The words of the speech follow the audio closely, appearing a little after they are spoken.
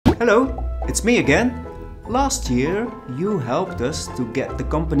Hello, it's me again. Last year, you helped us to get the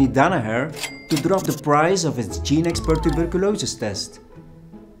company Danaher to drop the price of its GeneXpert tuberculosis test.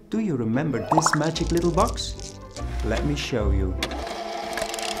 Do you remember this magic little box? Let me show you.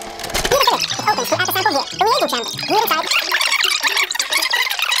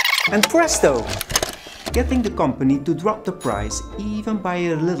 And presto! Getting the company to drop the price even by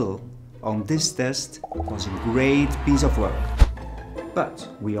a little on this test was a great piece of work. But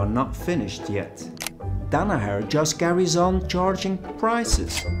we are not finished yet. Danaher just carries on charging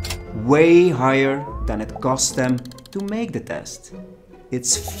prices way higher than it costs them to make the test.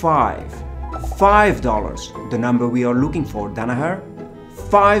 It's $5, the number we are looking for, Danaher.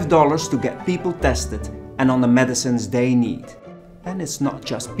 $5 to get people tested and on the medicines they need. And it's not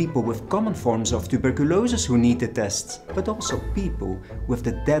just people with common forms of tuberculosis who need the tests, but also people with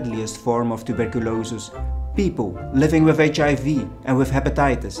the deadliest form of tuberculosis, people living with HIV and with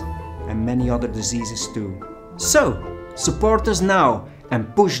hepatitis, and many other diseases too. So, support us now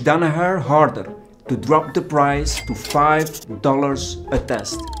and push Danaher harder to drop the price to $5 a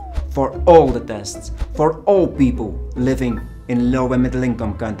test for all the tests, for all people living in low and middle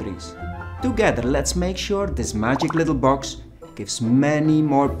income countries. Together, let's make sure this magic little box gives many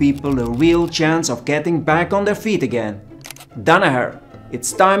more people a real chance of getting back on their feet again. Danaher,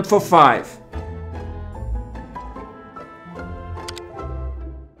 it's time for 5.